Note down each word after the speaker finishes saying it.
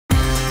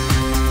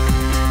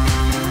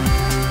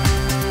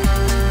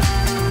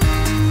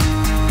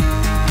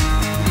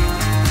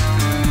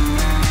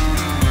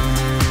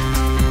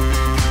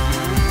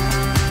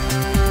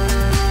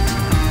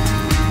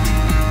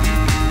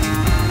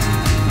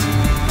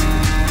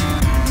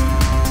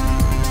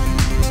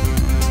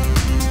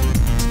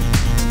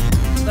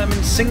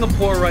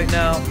Singapore right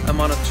now. I'm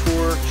on a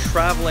tour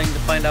traveling to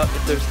find out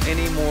if there's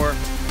any more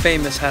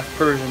famous half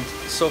Persians.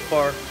 So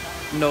far,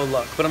 no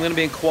luck. But I'm gonna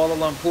be in Kuala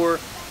Lumpur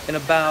in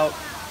about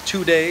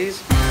 2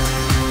 days.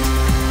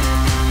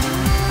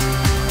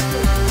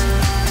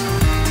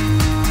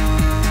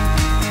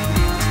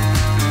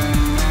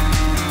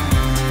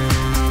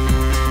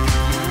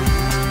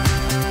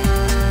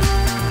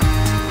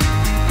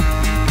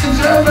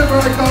 Gentlemen,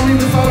 we're coming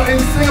to Minnesota in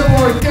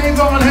Singapore. Game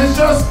On has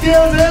just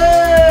killed it!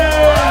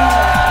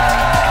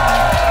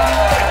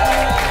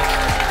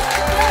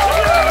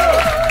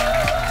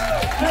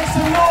 Make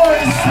some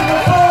noise,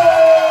 Singapore!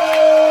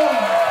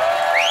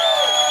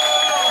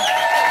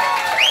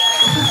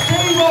 This is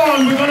Game On.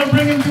 We're going to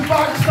bring him to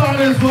Pakistan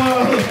as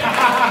well.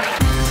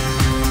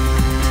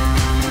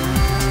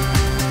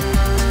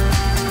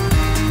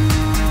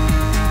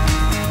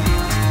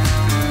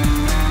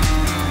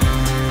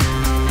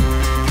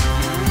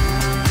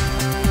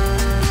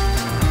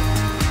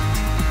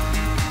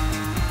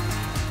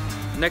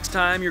 Next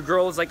time your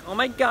girl is like, oh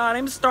my God,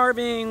 I'm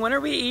starving. When are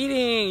we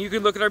eating? You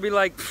could look at her and be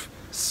like,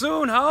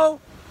 soon, ho?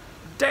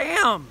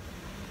 Damn.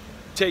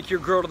 Take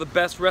your girl to the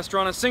best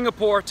restaurant in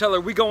Singapore. Tell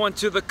her we going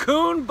to the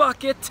Coon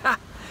Bucket.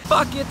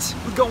 Bucket.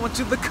 We're going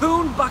to the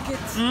Coon Bucket.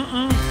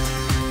 And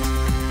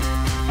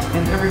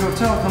every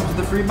hotel comes with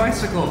a free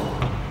bicycle.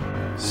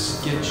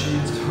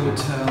 Sketchiest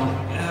hotel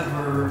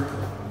ever.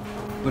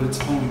 But it's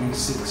only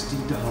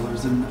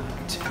 $60 a night.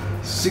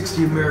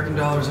 60 American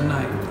dollars a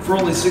night. For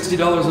only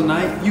 $60 a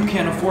night, you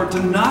can't afford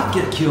to not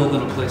get killed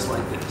in a place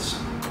like this.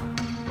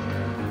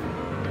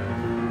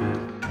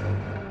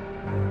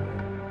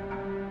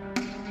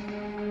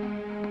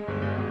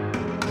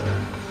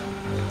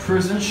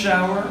 Prison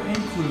shower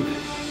included.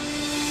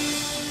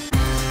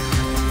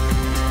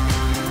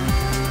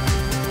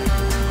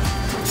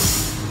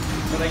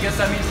 But I guess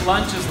that means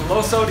lunch is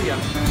low sodium.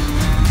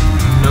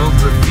 No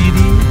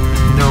graffiti,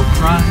 no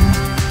crime.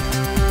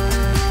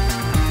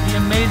 The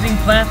amazing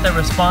plant that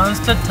responds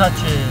to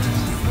touches.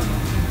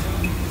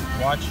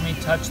 Watch me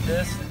touch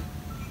this.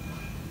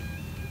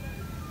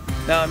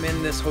 Now I'm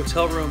in this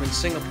hotel room in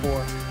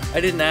Singapore. I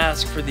didn't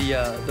ask for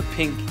the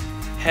pink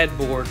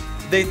headboard.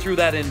 They threw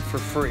that in for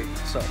free.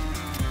 So,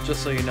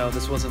 just so you know,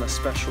 this wasn't a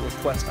special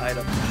request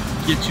item.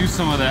 Get you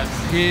some of that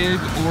pig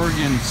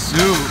organ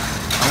soup.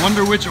 I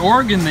wonder which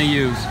organ they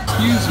use.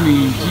 Excuse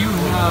me, do you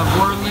have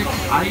Warlick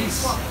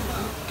ice?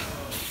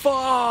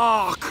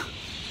 Fuck!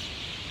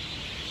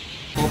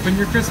 Open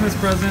your Christmas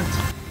present.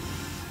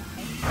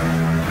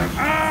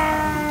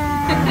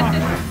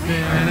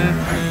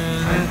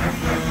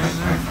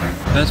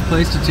 Best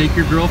place to take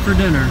your girl for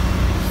dinner.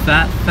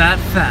 Fat, fat,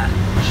 fat.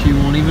 She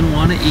won't even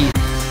want to eat.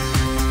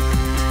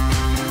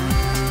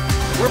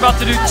 We're about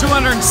to do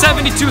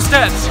 272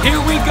 steps. Here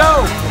we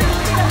go!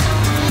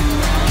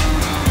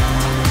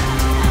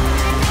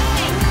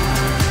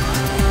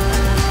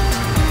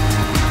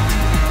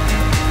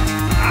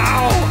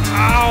 Ow!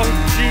 Ow!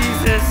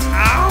 Jesus!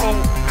 Ow!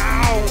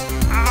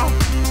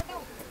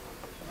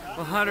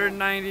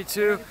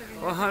 192,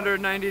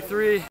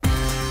 193.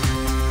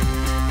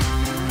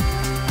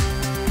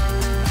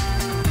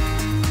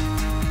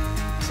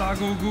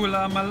 Sago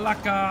Gula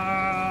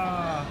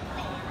Malacca.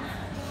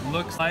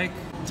 Looks like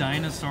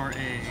dinosaur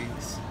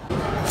eggs.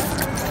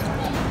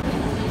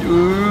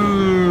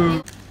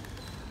 Ooh.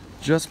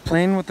 Just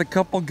playing with a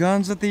couple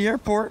guns at the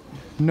airport.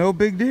 No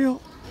big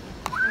deal.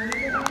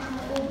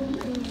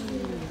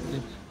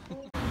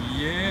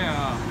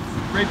 Yeah.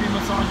 Rapey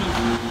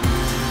massages.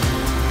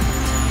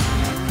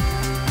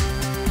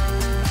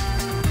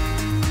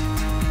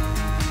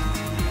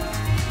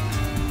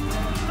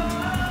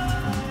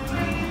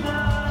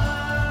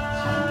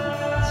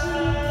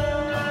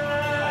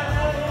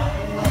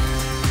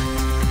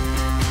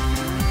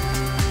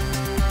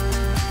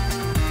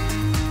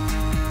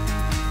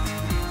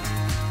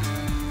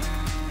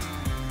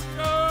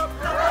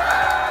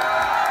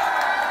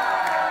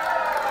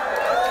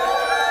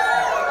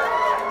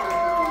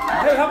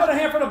 Hey, how about a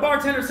hand for the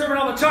bartender serving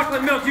all the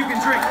chocolate milk you can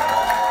drink?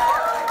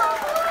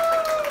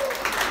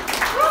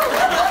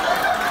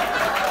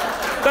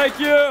 Thank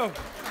you.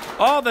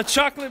 All the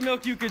chocolate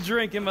milk you could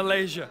drink in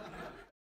Malaysia.